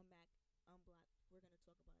still come back, unblock. We're gonna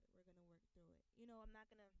talk about it. We're gonna work through it. I'm not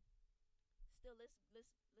gonna. Still, let's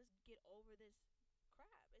get over this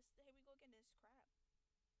crap. Here we go again. This crap.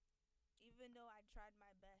 Even though I tried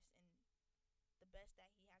my best, and the best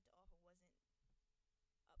that he had to offer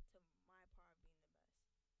wasn't up to my part of being the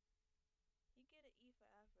best. You get an E for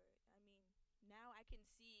effort. I mean, now I can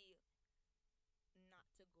see not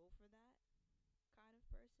to go for that kind of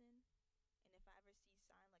person. And if I ever see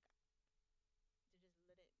sign, like, to just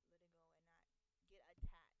let it go and not get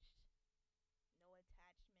attached. No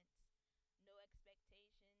attachments, no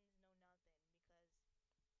expectations, no nothing,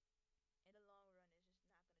 because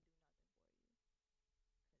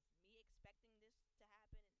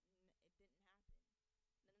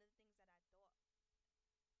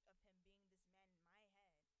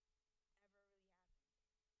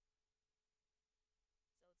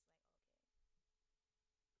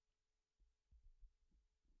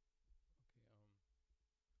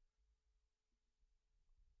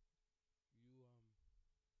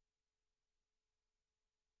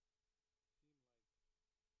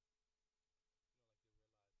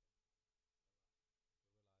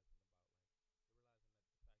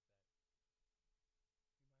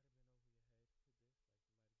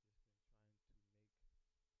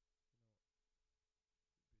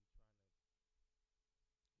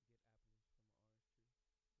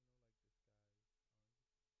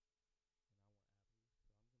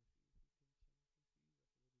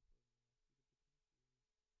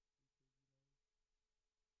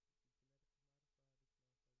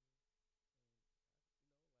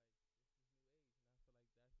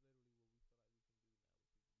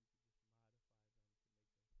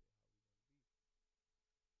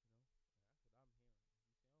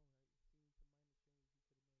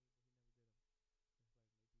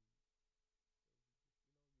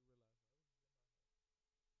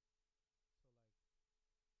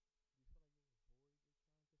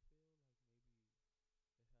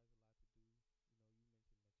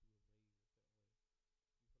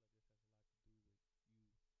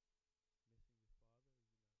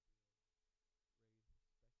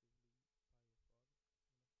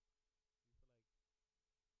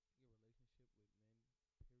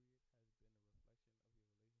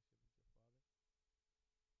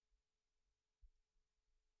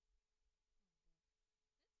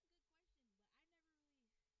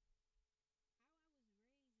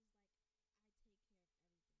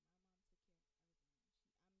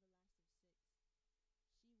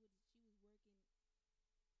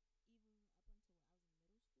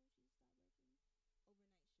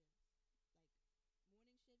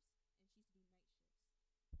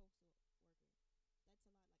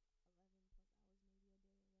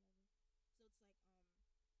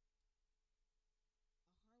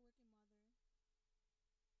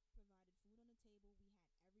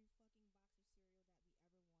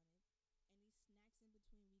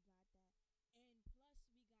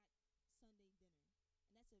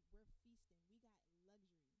we're feasting. We got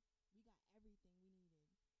luxury. We got everything we needed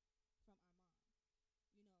from our mom.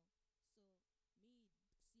 You know, so me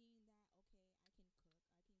seeing that, okay, I can cook,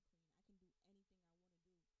 I can clean, I can do anything I want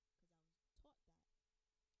to do because I was taught that. I'm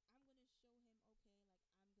gonna show him, okay, like I'm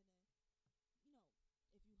gonna, you know,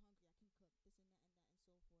 if you hungry, I can cook this and that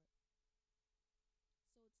and so forth.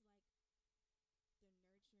 So it's like the nurturing, the caring,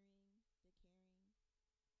 and I was giving what I would like to receive.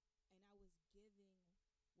 I'm not gonna give you bullshit and I want to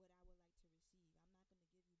receive bullshit. No, I want to give you what I want to receive, not in the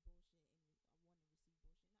negative respect, not in a negative way,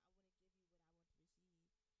 but like overall, if I'm doing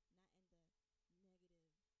good to you,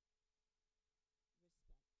 do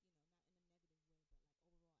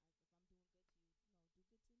good to me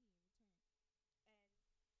in return.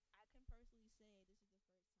 And I can personally say this is the first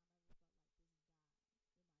time I ever felt like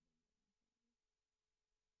this guy reminded me of my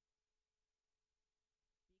father, because the way I would feel when he hugged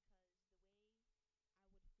me, and the way I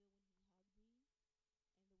felt just being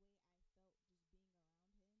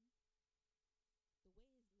around him, the way his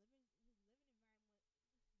living environment remind me exactly of my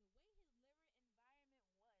father. It's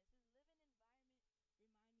like the it's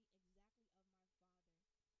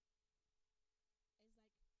weird.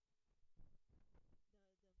 Like the futon reminded me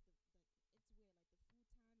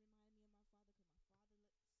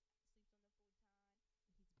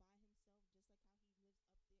of my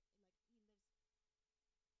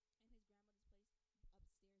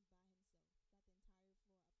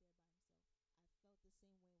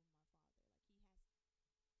father, because my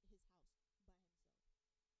father sleeps on the futon. He's by himself, just like how he lives up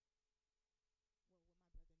there. Like he lives in his grandmother's place upstairs by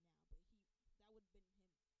himself. Got the entire floor up there by himself. I felt the same way with my father. Like he has his house by himself. Well, with my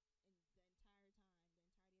brother now, but that would have been him in the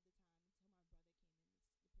entirety of the time until my brother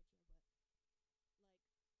came in the picture. But like the way this person would do, I remember my father when he would make promises to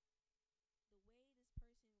me, and I didn't realize it right away,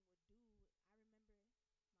 but time came when I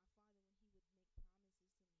reflected more and more, and I'm like,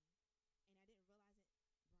 yo, it clicked instantly. I'm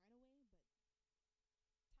like, yo, only my father makes promises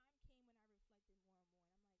like that and never fulfill them.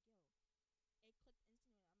 So to see him make promises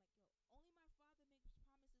to me and like making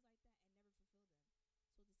these dreams and fantasies and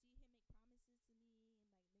they never came true, instantly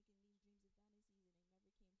I was like,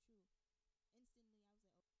 oh, you remind me so much of my father. Like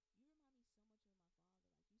you say a lot of shit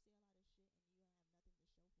and you have nothing to show for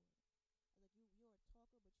it. I was like, you're a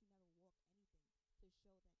talker, but you never walk anything to show that this is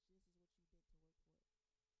what you did to work for it.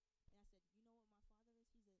 And I said, you know what my father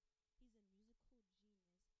is? He's a musical genius,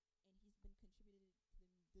 and he's been contributed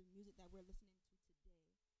to the music that we're listening to today.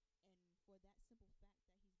 And for that simple fact that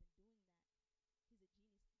he's been doing that, he's a genius, but nobody knows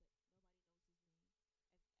his name. People know his name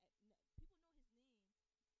if I mention bands and radio stations, but for the most part, he's by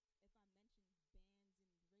himself.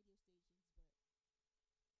 And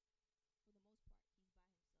his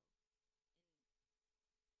money's not he's not in a mansion, he's not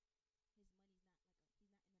in the hills.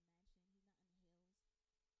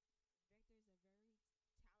 Victor's a very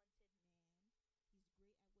talented man. He's great at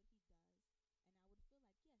what he does. And I would feel like, yes, he's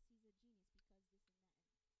a genius because this and that. And like my father, he's very creative. He can do this, he can do that with music. That's what he does. Victor's a photographer. That's what he does. He's good at it. He knows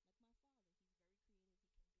how to do all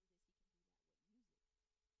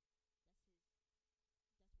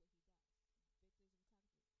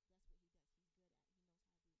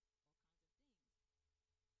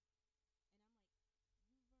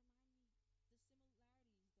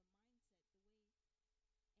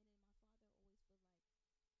kinds of things.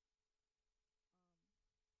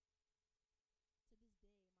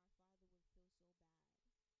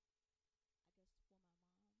 And I'm like, you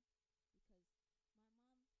remind me the similarities, the mindset, the way.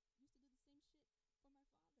 And then my father always felt like, to this day, my father would feel so bad, I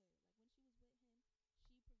guess, for my mom, because my mom used to do the same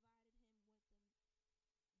shit for my father. Like when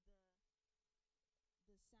she was with him,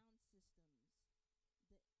 she provided him with the sound systems,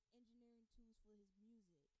 the engineering tools for his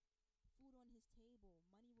music, food on his table.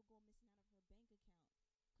 Money would go missing out of her bank account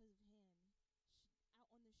because of him.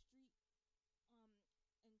 Out on the street,